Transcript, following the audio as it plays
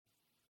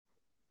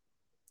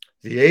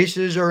The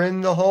Aces are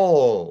in the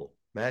hole.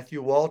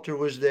 Matthew Walter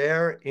was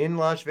there in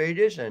Las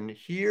Vegas and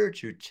here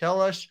to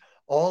tell us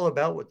all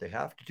about what they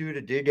have to do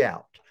to dig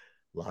out.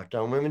 Locked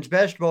On Women's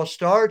Basketball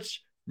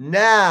starts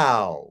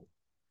now.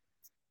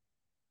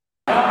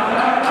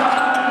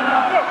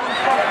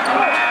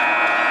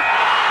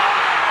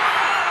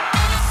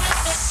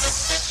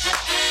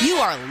 You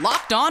are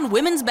Locked On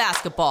Women's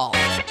Basketball,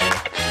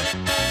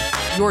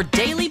 your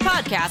daily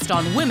podcast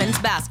on women's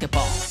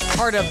basketball.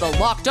 Part of the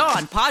Locked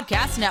On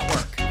Podcast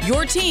Network,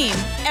 your team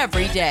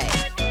every day.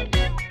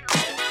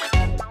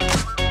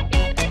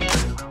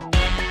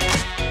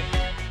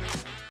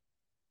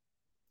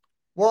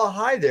 Well,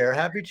 hi there.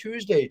 Happy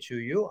Tuesday to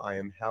you. I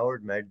am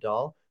Howard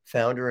Megdal,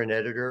 founder and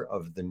editor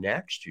of The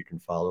Next. You can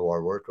follow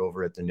our work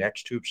over at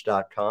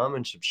thenexthoops.com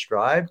and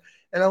subscribe.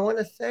 And I want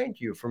to thank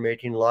you for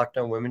making Locked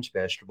On Women's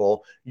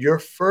Basketball your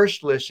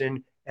first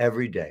listen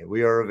every day.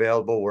 We are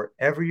available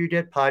wherever you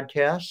get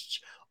podcasts,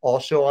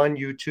 also on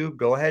YouTube.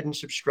 Go ahead and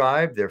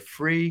subscribe. They're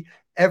free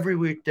every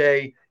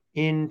weekday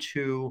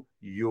into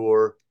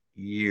your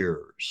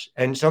ears.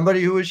 And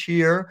somebody who is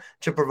here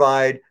to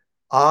provide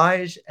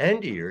eyes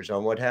and ears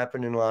on what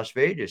happened in Las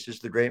Vegas is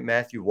the great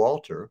Matthew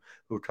Walter,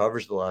 who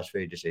covers the Las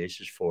Vegas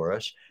Aces for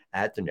us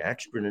at The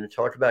Next. We're going to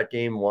talk about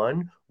game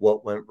one,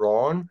 what went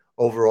wrong,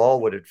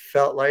 overall, what it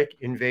felt like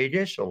in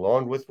Vegas,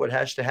 along with what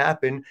has to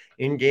happen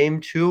in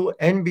game two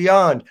and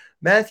beyond.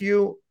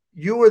 Matthew,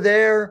 you were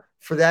there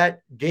for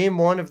that game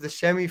one of the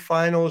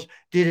semifinals.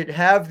 Did it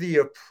have the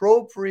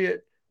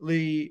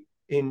appropriately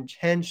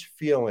intense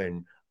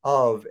feeling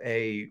of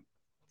a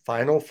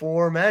Final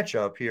Four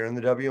matchup here in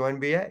the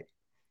WNBA?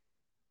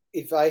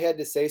 If I had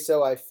to say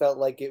so, I felt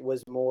like it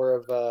was more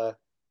of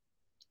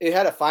it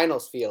had a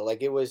finals feel.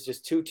 Like it was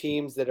just two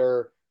teams that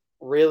are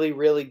really,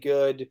 really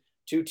good.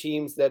 Two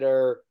teams that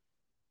are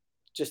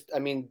just, I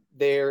mean,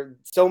 they're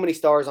so many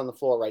stars on the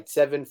floor, right?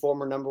 7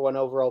 former number one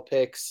overall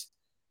picks.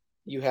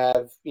 You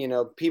have,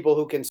 people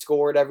who can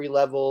score at every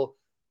level,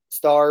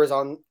 stars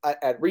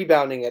at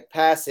rebounding, at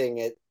passing,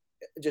 at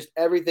just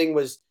everything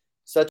was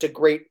such a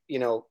great,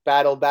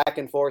 battle back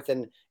and forth.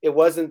 And it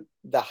wasn't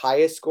the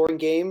highest scoring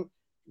game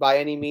by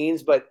any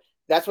means, but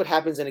that's what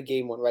happens in a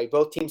game one, right?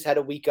 Both teams had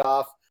a week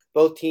off.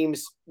 Both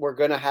teams were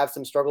going to have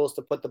some struggles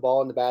to put the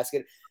ball in the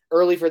basket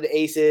early for the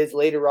Aces,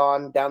 later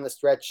on down the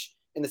stretch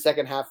in the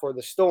second half for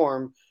the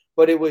Storm.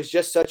 But it was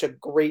just such a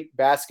great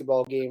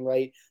basketball game,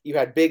 right? You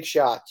had big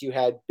shots, you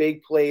had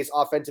big plays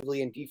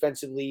offensively and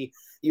defensively.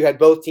 You had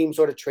both teams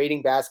sort of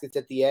trading baskets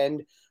at the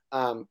end.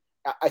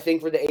 I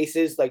think for the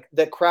Aces, like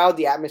the crowd,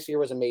 the atmosphere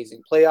was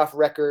amazing. Playoff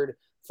record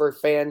for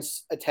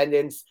fans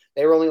attendance.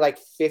 They were only like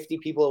 50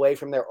 people away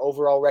from their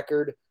overall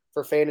record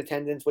for fan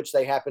attendance, which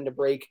they happened to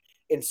break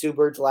in Sue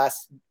Bird's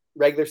last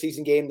regular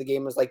season game. The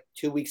game was like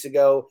 2 weeks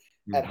ago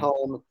at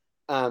home.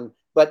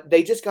 But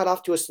they just got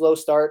off to a slow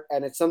start,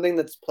 and it's something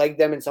that's plagued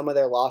them in some of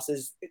their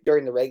losses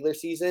during the regular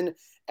season.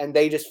 And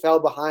they just fell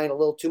behind a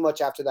little too much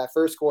after that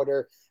first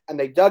quarter, and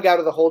they dug out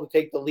of the hole to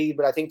take the lead.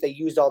 But I think they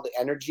used all the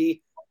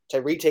energy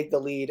to retake the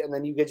lead. And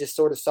then you could just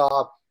sort of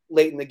saw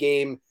late in the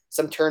game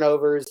some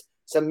turnovers,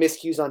 some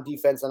miscues on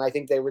defense, and I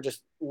think they were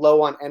just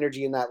low on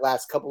energy in that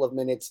last couple of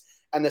minutes.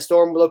 And the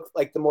Storm looked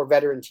like the more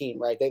veteran team,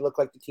 right? They looked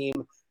like the team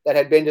that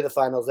had been to the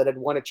finals, that had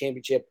won a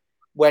championship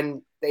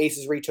when the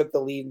Aces retook the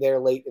lead there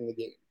late in the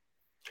game.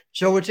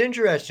 So it's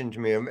interesting to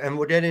me, and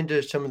we'll get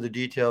into some of the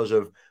details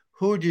of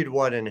who did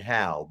what and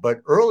how. But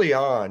early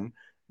on,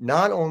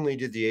 not only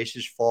did the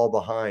Aces fall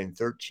behind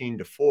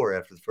 13-4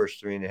 after the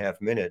first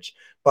 3.5 minutes,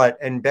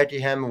 and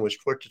Becky Hammon was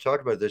quick to talk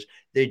about this,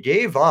 they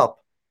gave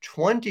up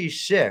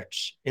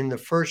 26 in the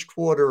first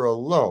quarter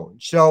alone.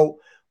 So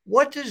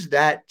what does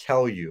that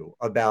tell you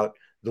about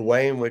the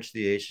way in which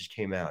the Aces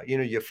came out?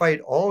 You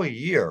fight all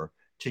year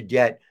to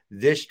get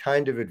this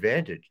kind of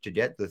advantage, to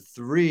get the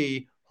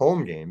 3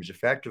 home games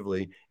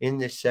effectively in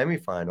this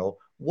semifinal.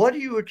 What do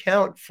you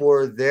account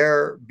for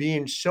their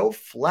being so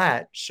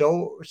flat,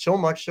 so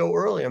much so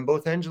early on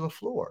both ends of the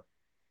floor?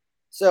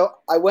 So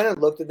I went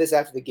and looked at this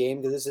after the game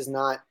because this is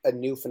not a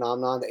new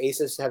phenomenon. The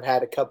Aces have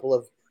had a couple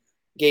of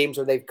games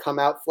where they've come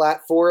out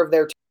flat. 4 of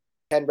their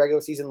 10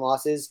 regular season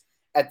losses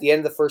at the end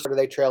of the first quarter,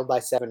 they trailed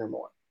by 7 or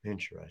more.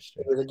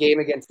 Interesting. There was a game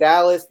against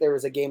Dallas, there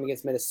was a game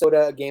against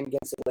Minnesota, a game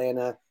against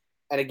Atlanta,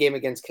 and a game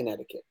against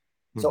Connecticut.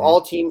 So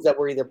all teams that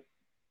were either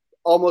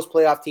almost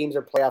playoff teams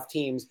or playoff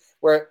teams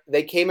where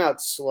they came out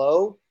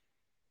slow,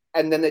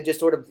 and then they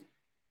just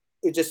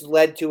it just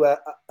led to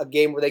a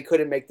game where they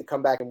couldn't make the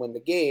comeback and win the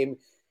game.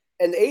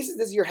 And the Aces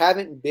this year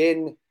haven't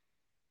been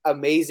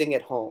amazing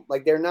at home.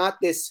 Like they're not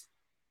this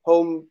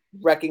home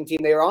wrecking team.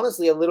 They are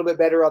honestly a little bit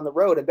better on the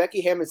road. And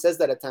Becky Hammon says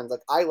that at times,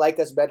 like, I like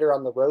us better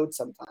on the road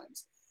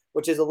sometimes,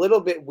 which is a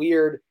little bit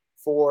weird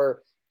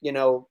for,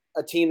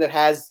 a team that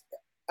has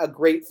a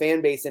great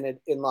fan base in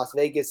Las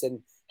Vegas and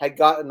had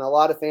gotten a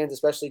lot of fans,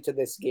 especially to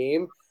this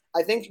game.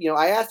 I think,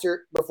 I asked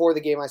her before the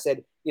game, I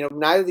said,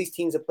 neither of these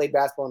teams have played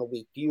basketball in a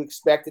week. Do you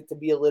expect it to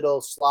be a little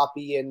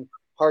sloppy and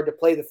hard to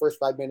play the first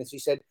 5 minutes? She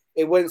said,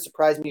 it wouldn't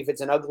surprise me if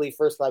it's an ugly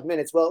first 5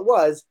 minutes. Well, it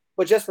was,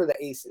 but just for the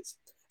Aces.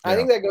 Yeah. I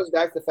think that goes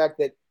back to the fact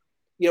that,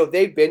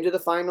 they've been to the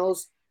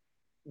finals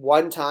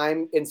one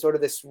time in sort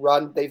of this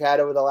run they've had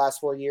over the last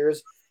 4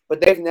 years, but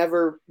they've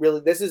never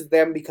really, this is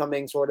them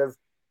becoming sort of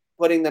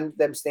putting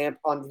them stamp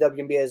on the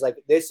WNBA as like,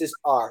 this is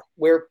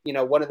we're,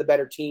 one of the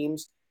better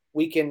teams.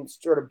 We can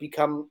sort of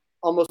become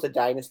almost a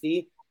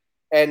dynasty.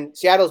 And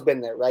Seattle's been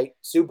there, right?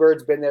 Sue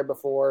Bird's been there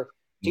before.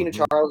 Tina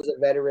Charles is a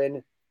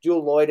veteran.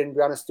 Jewel Lloyd and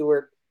Brianna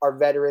Stewart are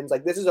veterans.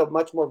 Like, this is a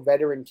much more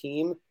veteran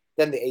team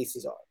than the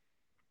Aces are.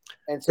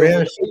 And so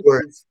Brianna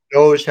Stewart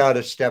knows how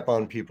to step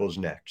on people's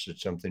necks.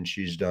 It's something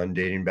she's done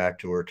dating back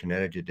to her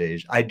Connecticut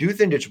days. I do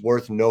think it's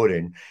worth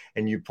noting,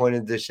 and you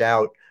pointed this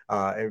out,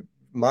 and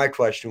my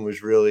question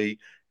was really,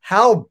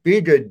 how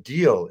big a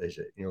deal is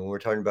it? We're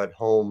talking about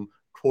home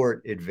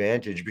court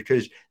advantage,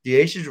 because the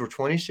Aces were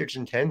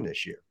 26-10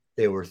 this year.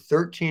 They were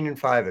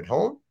 13-5 at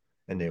home,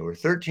 and they were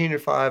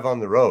 13-5 on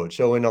the road.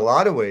 So in a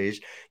lot of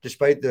ways,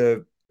 despite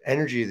the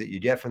energy that you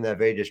get from that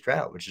Vegas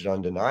drought, which is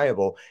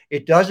undeniable,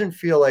 it doesn't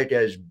feel like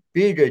as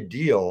big a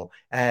deal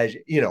as,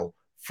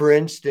 for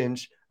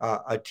instance,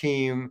 a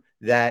team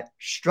that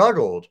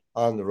struggled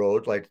on the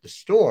road, like the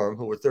Storm,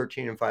 who were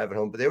 13-5 at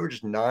home, but they were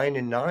just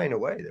 9-9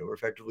 away. They were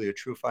effectively a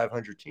true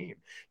 500 team.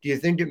 Do you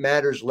think it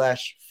matters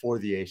less for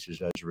the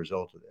Aces as a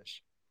result of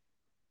this?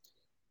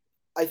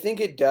 I think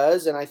it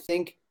does. And I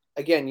think,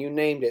 again, you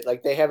named it,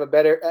 like they have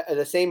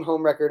the same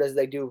home record as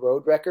they do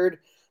road record.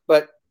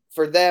 But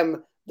for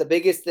them, the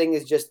biggest thing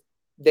is just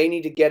they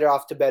need to get it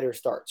off to better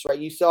starts, right?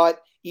 You saw it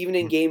even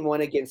in game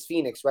one against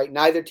Phoenix, right?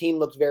 Neither team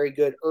looked very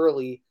good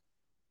early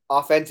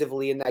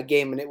offensively in that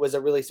game, and it was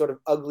a really sort of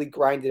ugly,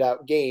 grinded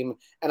out game.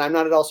 And I'm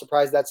not at all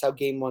surprised that's how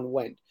game one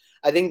went.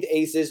 I think the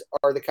Aces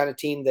are the kind of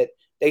team that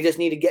they just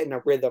need to get in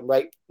a rhythm,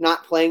 right?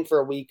 Not playing for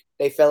a week,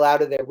 they fell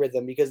out of their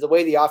rhythm, because the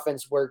way the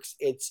offense works,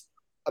 it's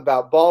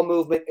about ball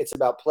movement, it's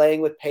about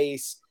playing with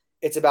pace,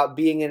 it's about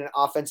being in an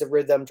offensive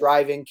rhythm,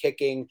 driving,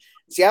 kicking.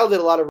 Seattle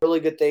did a lot of really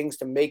good things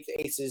to make the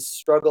Aces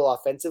struggle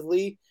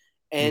offensively.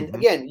 And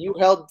again, you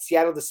held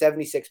Seattle to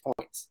 76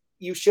 points.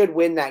 You should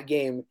win that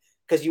game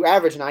because you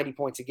average 90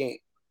 points a game.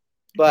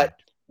 But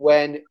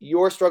when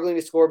you're struggling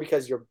to score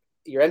because your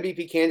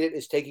MVP candidate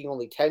is taking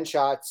only 10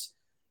 shots,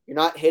 you're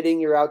not hitting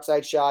your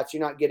outside shots,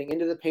 you're not getting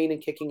into the paint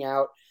and kicking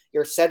out,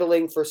 you're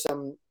settling for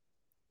some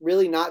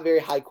really not very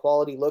high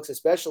quality looks,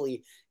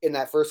 especially in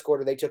that first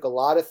quarter. They took a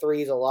lot of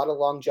threes, a lot of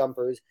long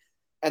jumpers,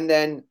 and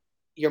then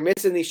you're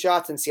missing these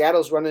shots and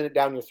Seattle's running it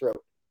down your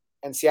throat.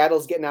 And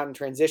Seattle's getting out in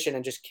transition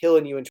and just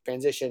killing you in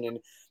transition. And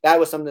that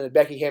was something that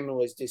Becky Hammon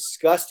was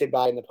disgusted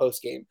by in the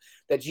postgame,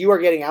 that you are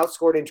getting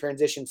outscored in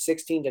transition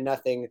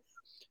 16-0.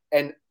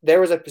 And there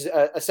was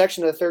a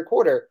section of the third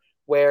quarter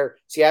where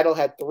Seattle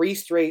had 3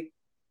 straight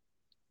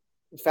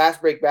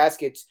fast break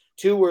baskets.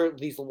 2 were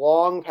these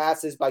long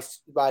passes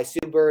by Sue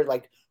Bird,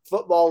 like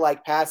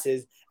football-like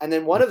passes. And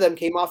then one of them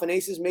came off an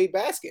Aces made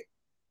basket.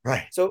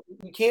 Right. So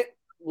you can't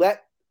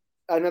let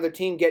another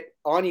team get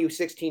on you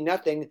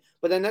 16-0,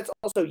 but then that's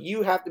also,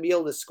 you have to be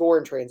able to score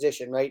in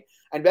transition, right?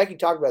 And Becky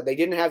talked about it. They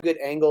didn't have good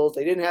angles.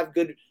 They didn't have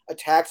good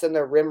attacks on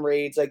their rim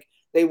raids. Like,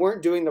 they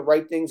weren't doing the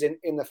right things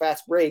in the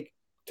fast break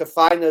to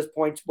find those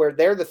points, where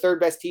they're the third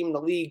best team in the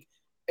league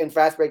in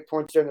fast break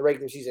points during the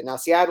regular season. Now,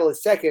 Seattle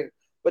is second,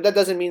 but that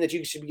doesn't mean that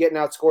you should be getting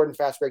outscored in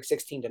fast break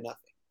 16-0.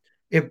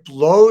 It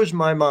blows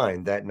my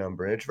mind, that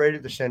number. And it's right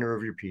at the center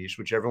of your piece,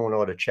 which everyone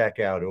ought to check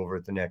out over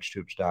at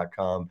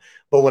thenexthoops.com.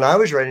 But when I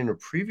was writing a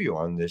preview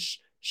on this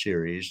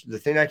series, the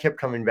thing I kept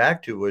coming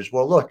back to was,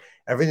 well, look,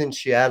 everything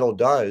Seattle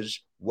does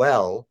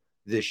well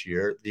this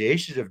year, the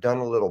Aces have done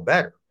a little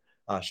better.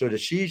 So to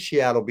see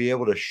Seattle be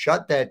able to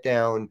shut that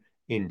down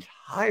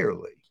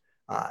entirely,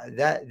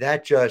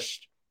 that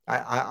just,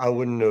 I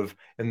wouldn't have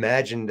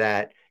imagined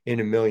that in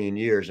a million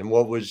years. And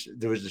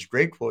there was this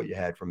great quote you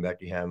had from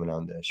Becky Hammon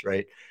on this,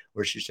 right?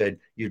 Where she said,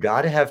 you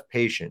got to have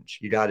patience.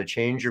 You got to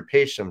change your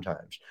pace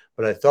sometimes.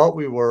 But I thought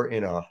we were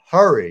in a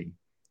hurry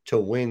to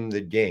win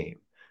the game.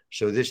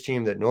 So this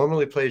team that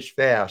normally plays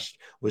fast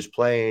was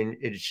playing,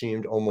 it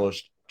seemed,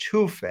 almost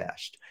too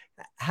fast.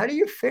 How do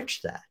you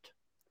fix that?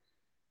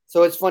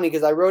 So it's funny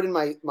because I wrote in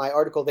my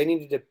article, they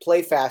needed to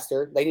play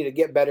faster. They need to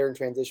get better in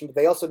transition, but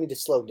they also need to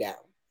slow down.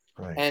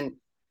 Right. And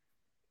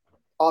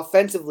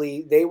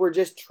offensively, they were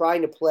just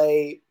trying to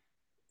play.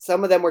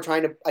 Some of them were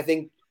trying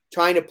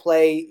to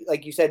play,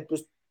 like you said,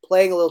 was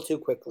playing a little too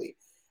quickly.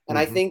 And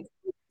I think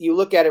you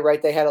look at it,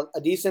 right, they had a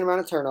decent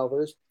amount of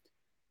turnovers.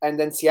 And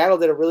then Seattle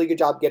did a really good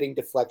job getting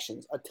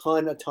deflections, a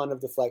ton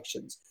of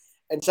deflections.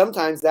 And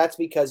sometimes that's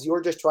because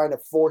you're just trying to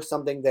force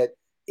something that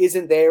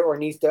isn't there or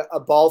needs a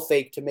ball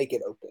fake to make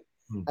it open.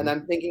 And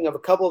I'm thinking of a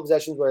couple of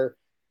possessions where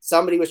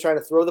somebody was trying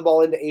to throw the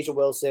ball into A'ja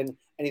Wilson,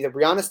 and either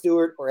Brianna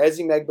Stewart or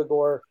Ezi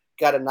Megbagor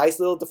got a nice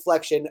little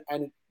deflection.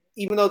 And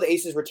even though the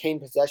Aces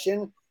retained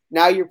possession,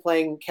 now you're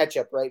playing catch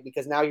up, right?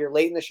 Because now you're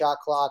late in the shot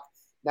clock.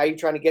 Now you're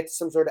trying to get to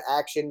some sort of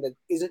action that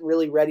isn't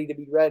really ready to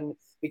be run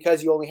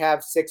because you only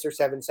have 6 or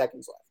 7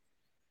 seconds left.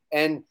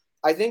 And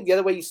I think the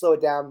other way you slow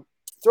it down,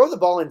 throw the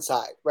ball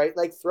inside, right?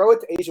 Like, throw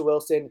it to A'ja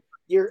Wilson.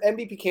 Your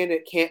MVP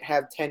candidate can't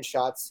have 10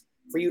 shots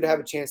for you to have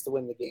a chance to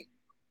win the game.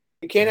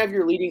 You can't have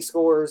your leading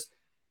scorers,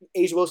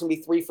 A'ja Wilson, be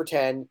 3 for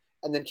 10,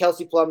 and then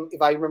Kelsey Plum,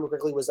 if I remember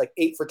correctly, was like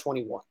 8 for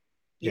 21.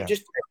 Yeah.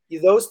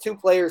 Those two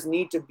players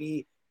need to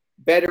be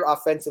better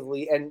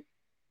offensively, and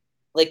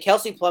like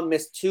Kelsey Plum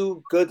missed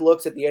 2 good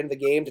looks at the end of the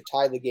game to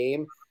tie the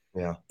game.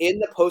 Yeah. In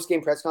the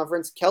post-game press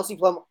conference, Kelsey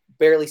Plum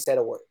barely said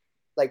a word.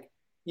 Like,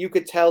 you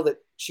could tell that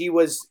she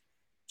was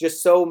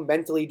just so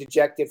mentally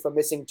dejected from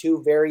missing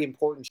 2 very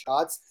important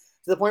shots,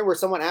 to the point where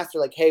someone asked her,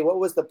 like, hey, what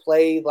was the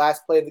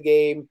last play of the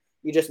game?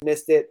 You just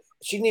missed it.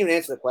 She didn't even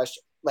answer the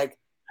question. Like,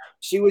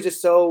 she was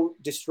just so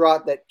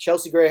distraught that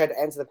Chelsea Gray had to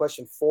answer the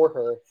question for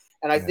her.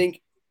 And I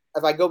think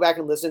if I go back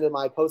and listen to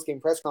my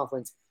post-game press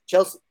conference,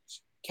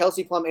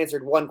 Kelsey Plum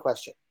answered 1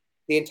 question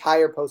the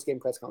entire post-game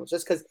press conference,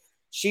 just because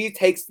she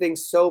takes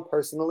things so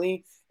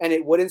personally. And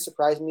it wouldn't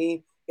surprise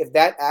me if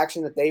that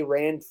action that they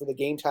ran for the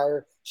game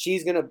tire,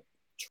 she's going to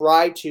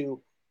try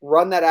to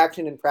run that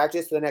action in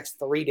practice for the next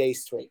 3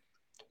 days straight.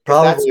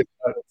 Probably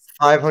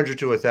 500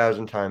 to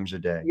 1,000 times a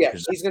day. Yeah,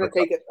 she's going to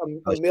take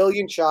a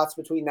million shots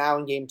between now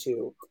and game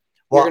 2.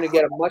 You're going to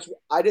get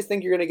I just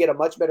think you're going to get a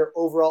much better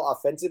overall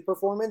offensive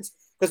performance,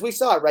 because we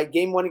saw it, right?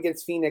 Game 1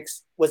 against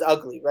Phoenix was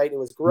ugly, right? It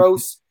was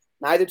gross.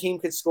 Neither team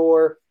could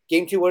score.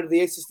 Game 2, what did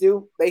the Aces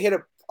do? They hit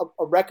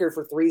a record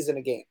for threes in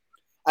a game.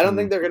 I don't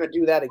think they're going to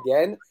do that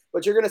again,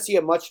 but you're going to see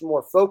a much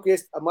more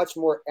focused, a much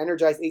more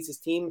energized Aces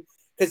team.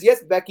 Because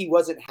yes, Becky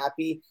wasn't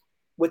happy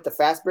with the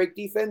fast break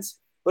defense,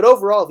 but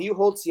overall, if you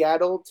hold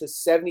Seattle to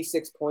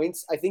 76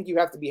 points, I think you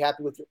have to be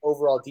happy with your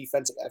overall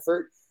defensive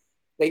effort.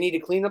 They need to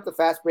clean up the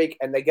fast break,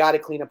 and they got to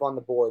clean up on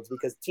the boards,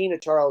 because Tina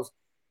Charles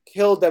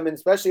killed them,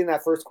 especially in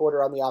that first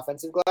quarter on the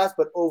offensive glass,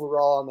 but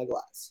overall on the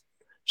glass.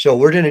 So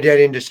we're going to get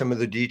into some of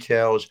the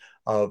details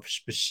of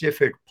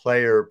specific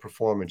player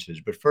performances.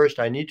 But first,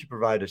 I need to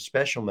provide a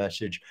special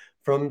message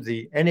from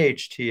the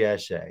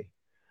NHTSA.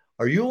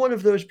 Are you one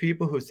of those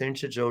people who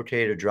thinks it's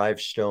okay to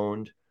drive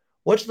stoned?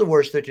 What's the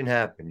worst that can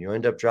happen? You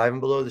end up driving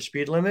below the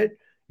speed limit?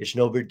 It's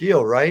no big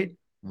deal, right?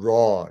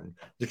 Wrong.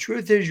 The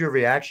truth is your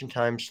reaction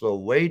times slow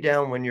way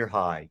down when you're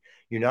high.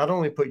 You not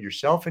only put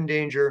yourself in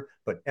danger,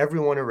 but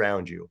everyone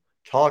around you.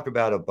 Talk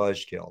about a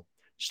buzzkill.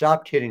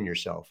 Stop kidding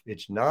yourself.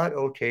 It's not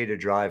okay to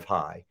drive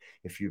high.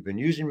 If you've been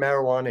using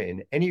marijuana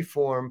in any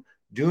form,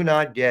 do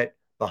not get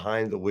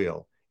behind the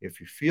wheel.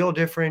 If you feel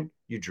different,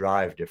 you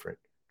drive different.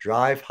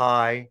 Drive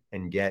high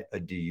and get a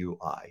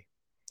DUI.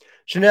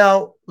 So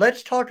now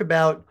let's talk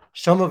about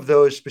some of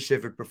those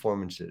specific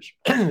performances,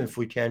 if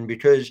we can,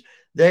 because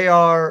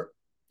they're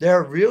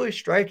really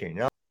striking.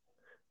 Now,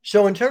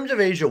 so in terms of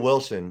A'ja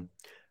Wilson,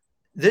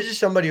 this is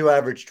somebody who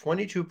averaged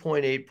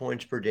 22.8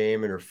 points per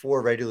game in her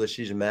 4 regular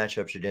season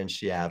matchups against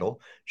Seattle.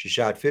 She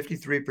shot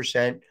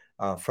 53%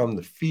 from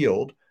the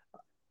field.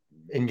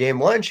 In game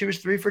 1, she was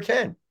 3 for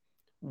 10.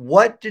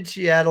 What did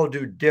Seattle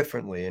do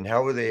differently, and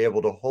how were they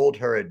able to hold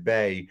her at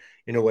bay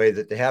in a way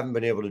that they haven't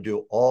been able to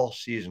do all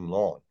season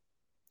long?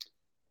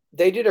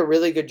 They did a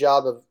really good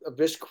job of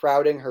just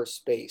crowding her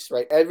space,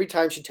 right? Every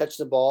time she touched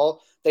the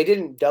ball, they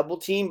didn't double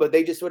team, but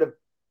they just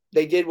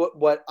they did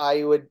what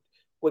I would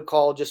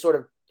call just sort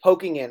of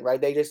poking in,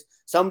 right?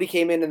 Somebody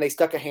came in and they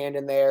stuck a hand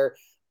in there,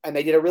 and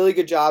they did a really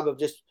good job of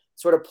just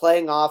sort of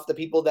playing off the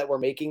people that were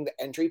making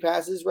the entry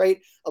passes,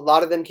 right? A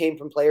lot of them came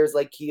from players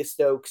like Kia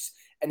Stokes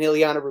and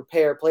Ileana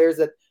Rupert, players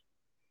that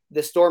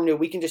the Storm knew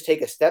we can just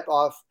take a step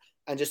off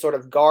and just sort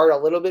of guard a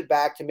little bit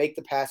back to make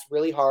the pass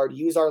really hard,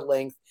 use our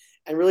length,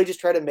 and really just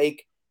try to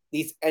make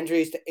these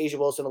entries to A'ja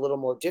Wilson a little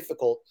more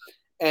difficult.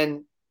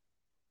 And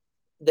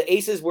the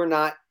Aces were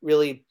not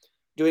really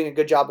doing a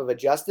good job of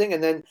adjusting.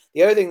 And then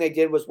the other thing they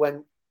did was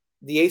when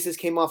the Aces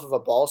came off of a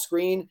ball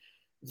screen,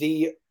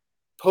 the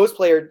post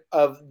player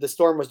of the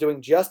Storm was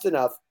doing just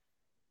enough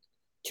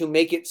to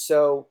make it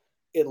so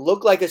it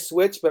looked like a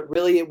switch, but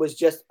really it was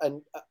just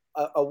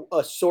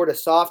a sort of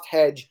soft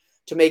hedge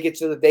to make it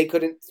so that they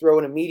couldn't throw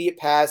an immediate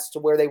pass to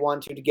where they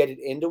wanted to get it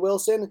into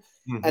Wilson.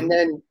 Mm-hmm. And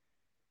then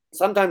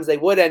sometimes they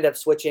would end up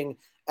switching,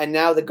 and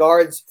now the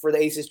guards for the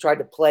Aces tried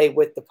to play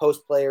with the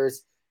post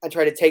players and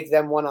try to take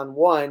them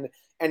one-on-one,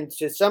 and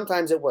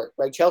sometimes it worked,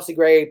 right? Chelsea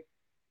Gray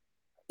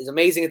is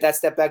amazing at that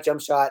step-back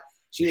jump shot.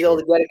 She was able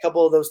to get a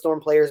couple of those Storm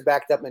players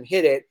backed up and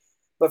hit it,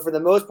 but for the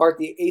most part,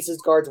 the Aces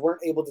guards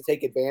weren't able to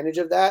take advantage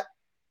of that,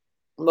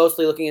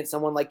 mostly looking at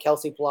someone like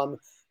Kelsey Plum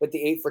with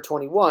the 8 for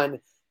 21,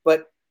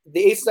 but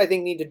the Aces, I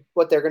think,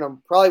 what they're going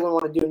to probably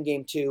want to do in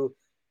game 2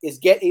 is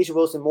get A'ja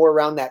Wilson more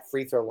around that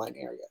free throw line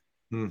area.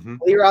 Mm-hmm.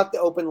 Clear out the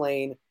open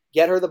lane,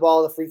 get her the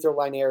ball in the free throw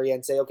line area,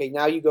 and say, okay,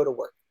 now you go to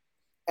work.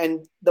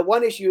 And the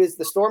one issue is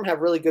the Storm have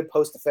really good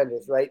post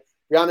defenders, right?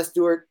 Breanna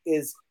Stewart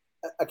is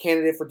a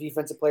candidate for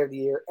Defensive Player of the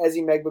Year.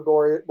 Ezi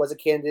Megbagor was a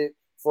candidate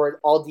for an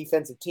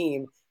all-defensive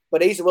team.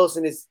 But A'ja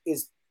Wilson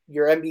is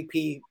your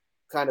MVP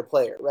kind of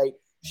player, right?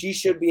 She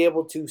should be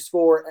able to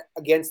score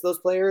against those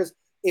players,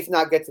 if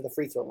not get to the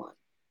free throw line.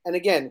 And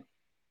again,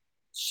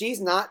 she's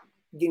not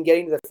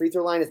getting to the free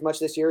throw line as much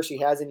this year as she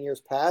has in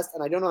years past.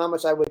 And I don't know how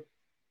much I would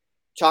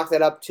chalk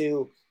that up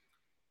to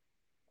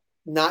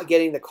not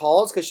getting the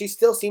calls, because she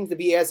still seems to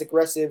be as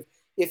aggressive,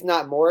 if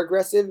not more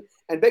aggressive.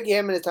 And Becky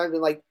Hammon has times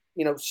been like,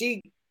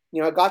 she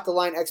got the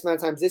line X amount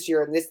of times this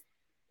year, and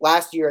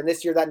last year, and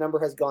this year that number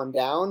has gone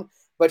down,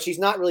 but she's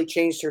not really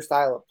changed her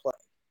style of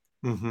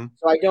play. Mm-hmm.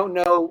 So I don't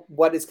know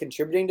what is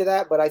contributing to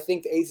that, but I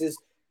think the Aces'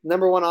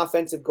 number one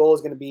offensive goal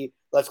is going to be,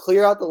 let's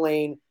clear out the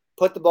lane,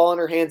 put the ball in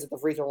her hands at the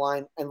free throw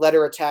line, and let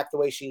her attack the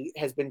way she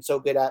has been so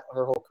good at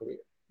her whole career.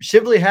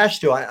 Simply has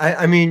to.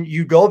 I mean,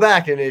 you go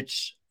back and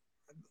it's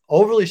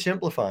overly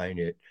simplifying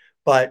it,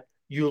 but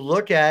you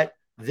look at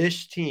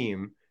this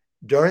team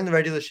during the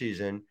regular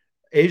season,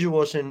 A'ja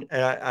Wilson,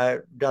 and I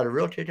got a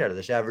real kick out of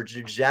this, averaged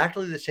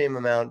exactly the same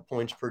amount of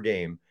points per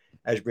game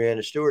as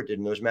Breanna Stewart did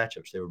in those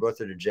matchups. They were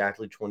both at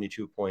exactly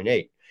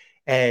 22.8.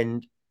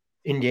 And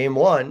in game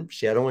one,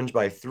 Seattle wins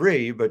by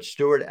 3, but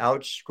Stewart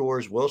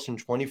outscores Wilson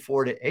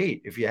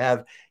 24-8. If you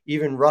have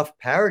even rough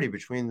parity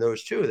between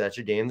those two, that's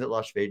a game that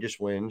Las Vegas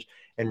wins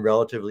and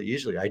relatively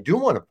easily. I do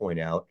want to point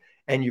out,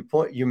 and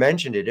you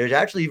mentioned it, there's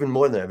actually even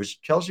more than that. It was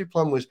Kelsey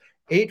Plum was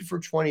 8 for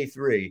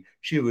 23.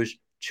 She was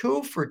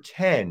 2 for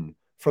 10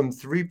 from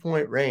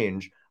 3-point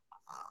range.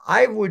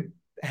 I would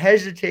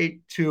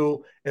hesitate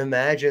to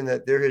imagine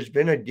that there has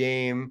been a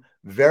game,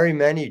 very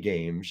many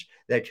games,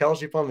 that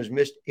Kelsey Plum has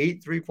missed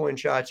 8 3-point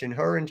shots in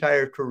her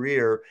entire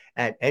career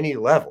at any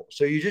level.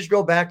 So you just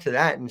go back to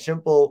that and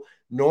simple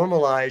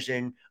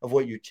normalizing of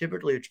what you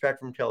typically expect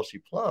from Kelsey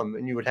Plum,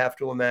 and you would have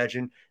to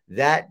imagine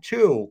that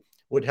too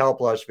would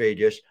help Las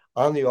Vegas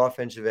on the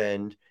offensive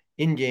end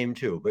in game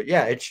 2. But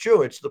yeah, it's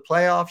true. It's the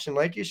playoffs. And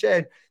like you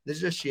said, this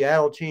is a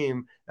Seattle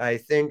team I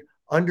think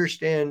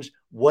understands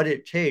what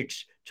it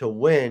takes to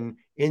win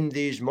in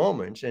these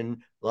moments.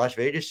 And Las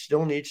Vegas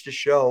still needs to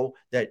show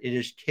that it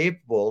is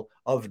capable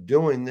of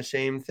doing the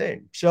same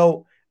thing.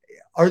 So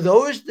are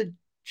those the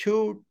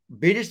two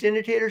biggest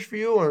indicators for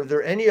you? Or are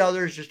there any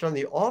others just on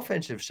the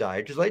offensive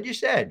side? Because like you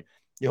said,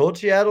 you hold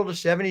Seattle to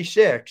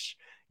 76.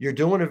 You're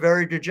doing a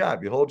very good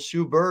job. You hold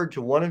Sue Bird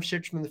to 1 of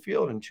 6 from the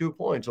field and 2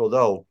 points,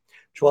 although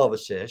 12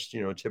 assists,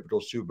 typical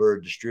Sue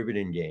Bird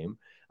distributing game.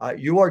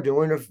 You are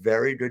doing a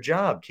very good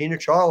job. Tina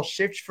Charles,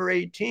 6 for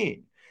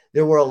 18.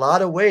 There were a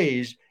lot of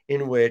ways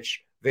in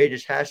which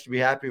Vegas has to be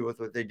happy with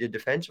what they did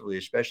defensively,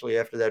 especially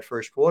after that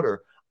first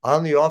quarter.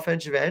 On the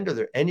offensive end, are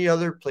there any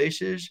other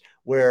places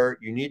where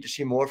you need to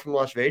see more from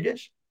Las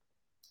Vegas?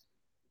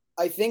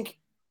 I think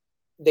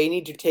they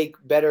need to take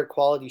better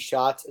quality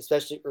shots,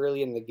 especially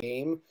early in the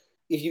game.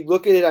 If you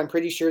look at it, I'm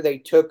pretty sure they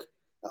took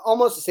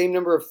almost the same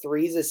number of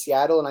threes as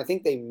Seattle, and I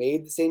think they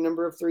made the same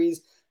number of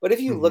threes. But if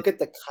you look at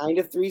the kind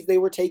of threes they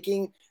were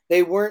taking,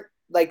 they weren't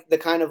like the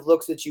kind of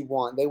looks that you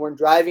want. They weren't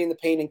driving the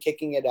paint and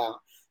kicking it out.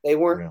 They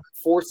weren't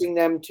forcing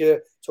them to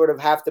sort of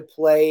have to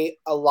play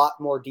a lot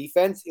more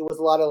defense. It was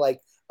a lot of like,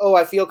 oh,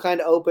 I feel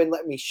kind of open,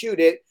 let me shoot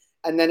it.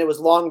 And then it was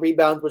long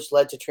rebounds, which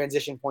led to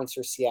transition points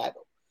for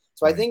Seattle.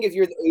 So I think if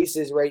you're the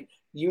Aces, right,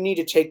 you need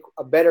to take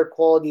a better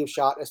quality of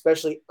shot,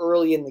 especially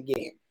early in the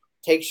game.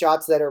 Take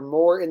shots that are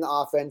more in the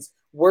offense,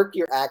 work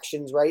your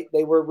actions, right?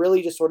 They were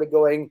really just sort of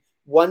going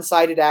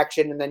one-sided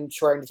action and then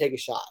trying to take a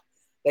shot.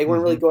 They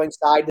weren't really going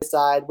side to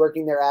side,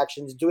 working their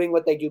actions, doing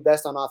what they do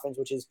best on offense,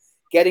 which is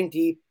getting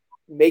deep,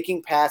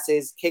 making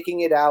passes, kicking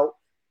it out,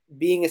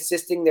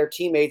 assisting their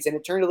teammates. And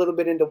it turned a little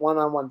bit into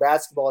one-on-one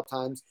basketball at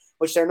times,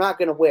 which they're not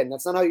going to win.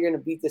 That's not how you're going to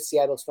beat the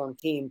Seattle Storm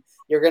team.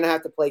 You're going to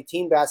have to play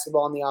team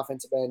basketball on the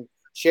offensive end,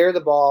 share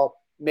the ball,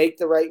 make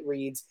the right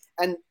reads.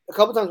 And a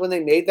couple times when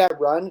they made that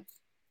run,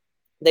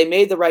 they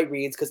made the right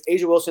reads because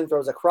A'ja Wilson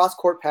throws a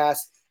cross-court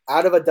pass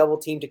out of a double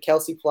team to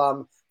Kelsey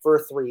Plum for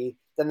a 3.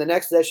 Then the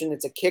next possession,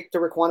 it's a kick to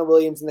Raquana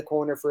Williams in the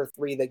corner for a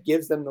 3 that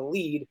gives them the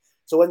lead.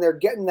 So when they're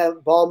getting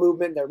that ball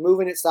movement, they're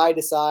moving it side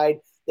to side,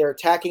 they're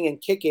attacking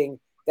and kicking,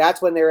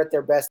 that's when they're at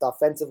their best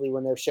offensively,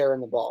 when they're sharing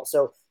the ball.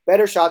 So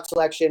better shot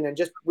selection and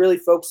just really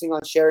focusing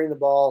on sharing the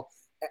ball.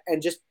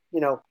 And just,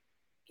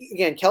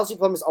 again, Kelsey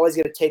Plum is always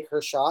going to take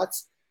her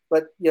shots,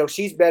 but,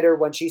 she's better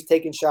when she's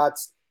taking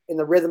shots in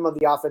the rhythm of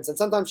the offense. And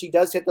sometimes she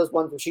does hit those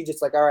ones where she's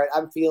just like, all right,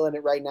 I'm feeling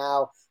it right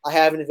now. I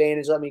have an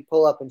advantage. Let me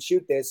pull up and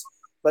shoot this.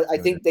 But I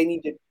think they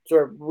need to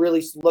sort of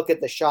really look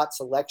at the shot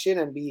selection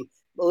and be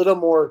a little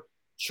more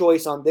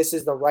choice on this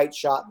is the right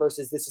shot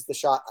versus this is the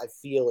shot I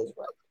feel is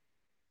right.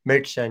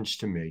 Makes sense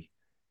to me.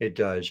 It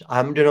does.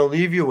 I'm going to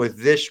leave you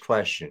with this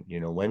question.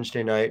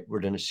 Wednesday night,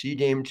 we're going to see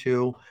game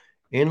 2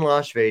 in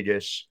Las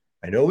Vegas.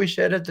 I know we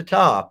said at the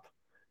top,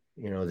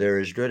 they're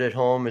as good at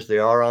home as they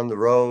are on the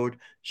road.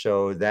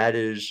 So that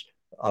is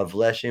of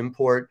less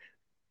import.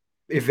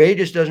 If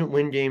Vegas doesn't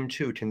win game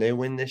 2, can they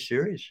win this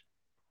series?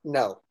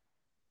 No.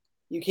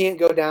 You can't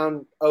go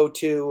down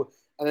 0-2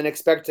 and then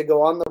expect to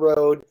go on the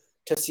road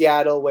to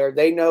Seattle where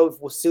they know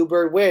if Sue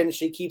Bird wins,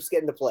 she keeps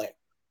getting to play.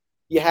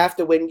 You have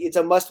to win. It's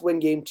a must-win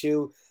game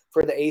 2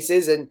 for the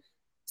Aces. And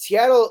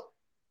Seattle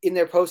in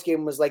their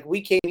postgame was like,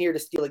 we came here to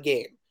steal a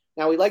game.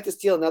 Now, we'd like to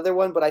steal another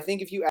one, but I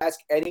think if you ask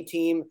any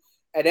team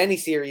at any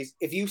series,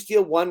 if you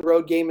steal one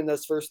road game in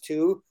those first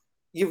 2,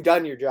 you've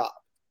done your job.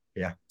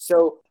 Yeah.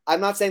 So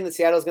I'm not saying that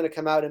Seattle's going to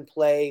come out and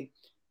play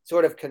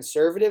sort of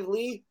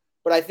conservatively,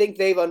 but I think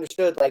they've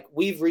understood, like,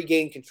 we've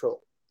regained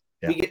control.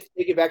 Yeah. We get to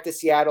take it back to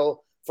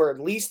Seattle for at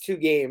least 2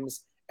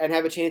 games and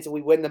have a chance that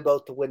we win them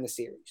both to win the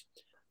series.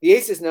 The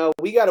Aces know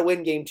we got to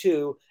win game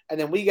 2, and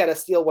then we got to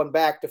steal one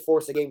back to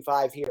force a game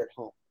 5 here at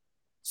home.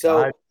 So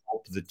I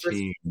hope the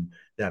team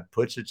that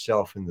puts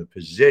itself in the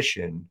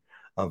position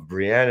of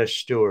Breanna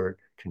Stewart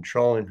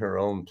controlling her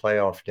own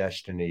playoff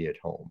destiny at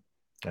home.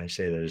 I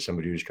say that as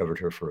somebody who's covered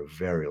her for a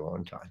very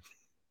long time.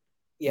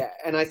 Yeah,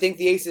 and I think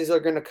the Aces are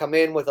going to come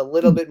in with a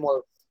little bit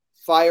more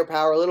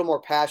firepower, a little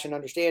more passion,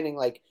 understanding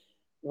like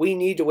we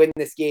need to win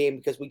this game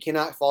because we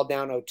cannot fall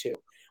down 0-2.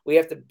 We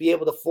have to be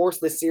able to force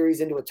this series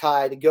into a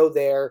tie to go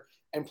there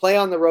and play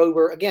on the road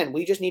where, again,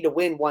 we just need to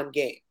win one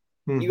game.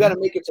 You got to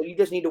make it so you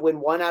just need to win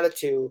 1 out of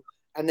 2,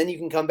 and then you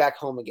can come back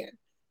home again.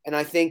 And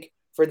I think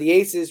for the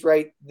Aces,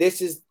 right,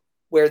 this is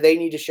where they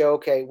need to show,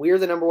 okay, we're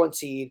the number 1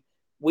 seed.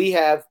 We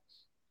have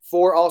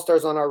 4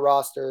 All-Stars on our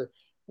roster.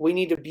 We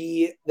need to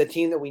be the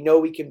team that we know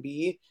we can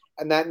be,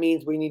 and that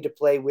means we need to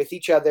play with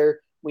each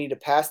other. We need to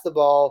pass the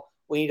ball.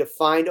 We need to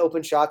find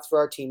open shots for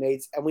our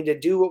teammates, and we need to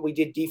do what we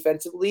did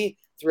defensively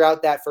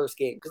throughout that first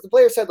game. Because the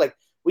player said, like,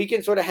 we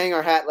can sort of hang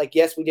our hat, like,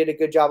 yes, we did a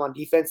good job on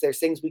defense. There's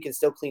things we can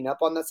still clean up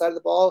on that side of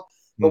the ball,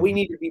 but we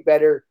need to be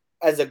better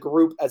as a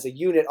group, as a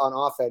unit on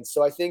offense.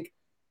 So I think,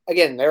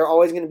 again, there are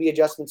always going to be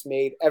adjustments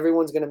made.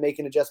 Everyone's going to make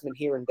an adjustment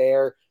here and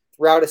there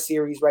throughout a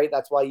series, right?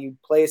 That's why you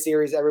play a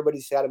series.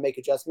 Everybody's got to make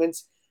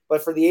adjustments.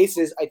 But for the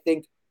Aces, I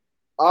think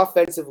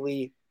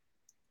offensively,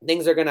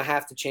 things are going to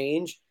have to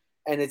change,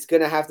 and it's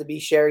going to have to be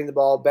sharing the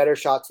ball, better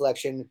shot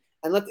selection,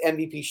 and let the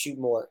MVP shoot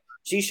more.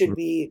 She should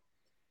be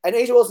 – and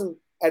A'ja Wilson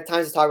at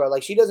times to talk about,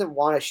 like, she doesn't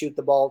want to shoot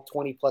the ball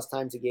 20-plus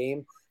times a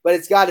game, but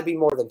it's got to be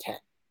more than 10.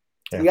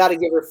 Yeah. You got to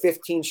give her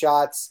 15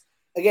 shots.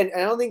 Again, I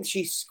don't think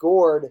she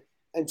scored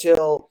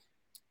until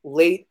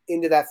late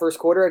into that first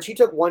quarter, and she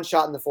took 1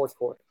 shot in the fourth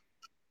quarter.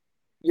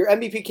 Your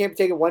MVP can't be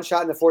taking 1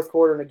 shot in the fourth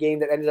quarter in a game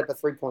that ended up a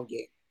 3-point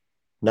game.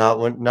 Not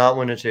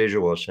when it's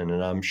A'ja Wilson,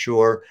 and I'm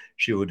sure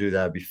she will do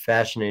that. It'd be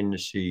fascinating to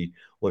see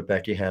what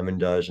Becky Hammon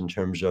does in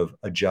terms of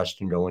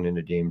adjusting going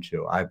into game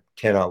 2. I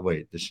cannot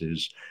wait. This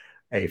is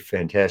a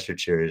fantastic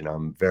series, and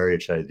I'm very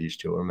excited these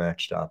two are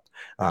matched up.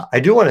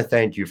 I do want to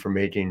thank you for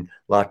making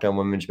Locked On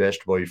Women's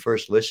Basketball your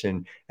first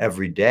listen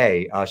every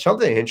day.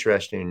 Something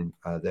interesting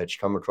that's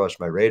come across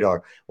my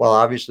radar, while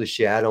obviously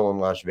Seattle and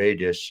Las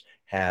Vegas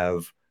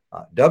have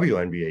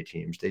WNBA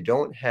teams, they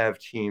don't have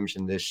teams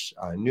in this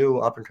new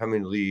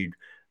up-and-coming league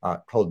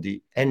called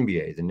the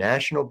NBA, the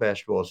National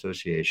Basketball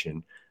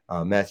Association.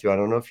 Matthew, I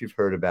don't know if you've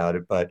heard about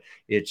it, but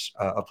it's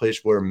a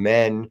place where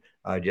men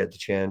get the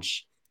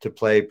chance to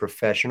play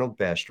professional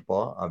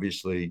basketball.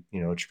 Obviously,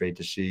 you know, it's great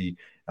to see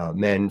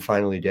men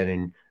finally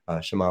getting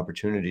some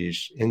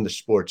opportunities in the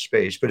sports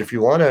space. But if you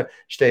want to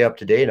stay up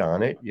to date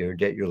on it, you know,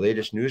 get your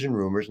latest news and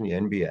rumors in the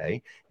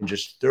NBA in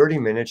just 30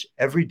 minutes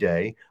every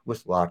day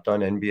with Locked On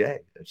NBA.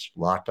 That's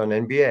Locked On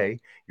NBA,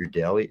 your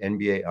daily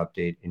NBA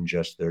update in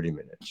just 30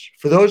 minutes.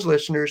 For those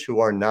listeners who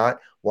are not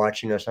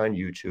watching us on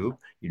YouTube,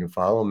 you can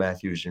follow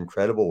Matthew's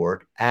incredible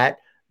work at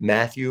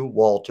Matthew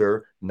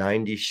Walter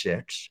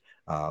 96.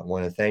 I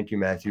want to thank you,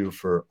 Matthew,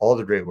 for all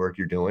the great work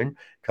you're doing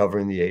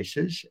covering the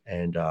Aces,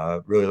 and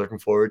really looking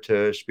forward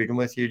to speaking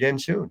with you again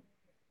soon.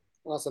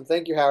 Awesome.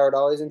 Thank you, Howard.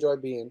 Always enjoy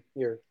being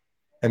here.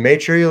 And make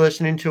sure you're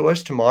listening to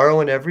us tomorrow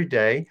and every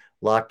day.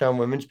 Locked On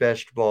Women's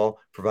Basketball,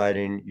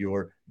 providing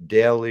your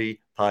daily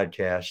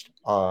podcast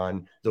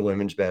on the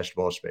women's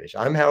basketball space.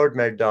 I'm Howard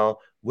Megdal,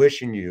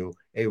 wishing you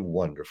a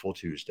wonderful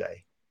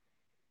Tuesday.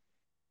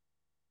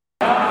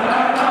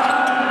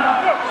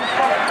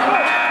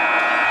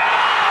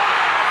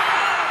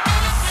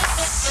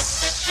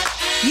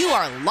 You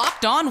are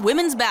Locked On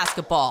Women's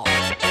Basketball,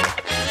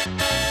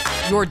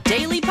 your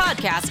daily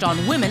podcast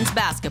on women's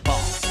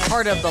basketball.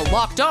 Part of the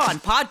Locked On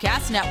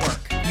Podcast Network,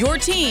 your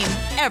team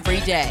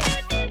every day.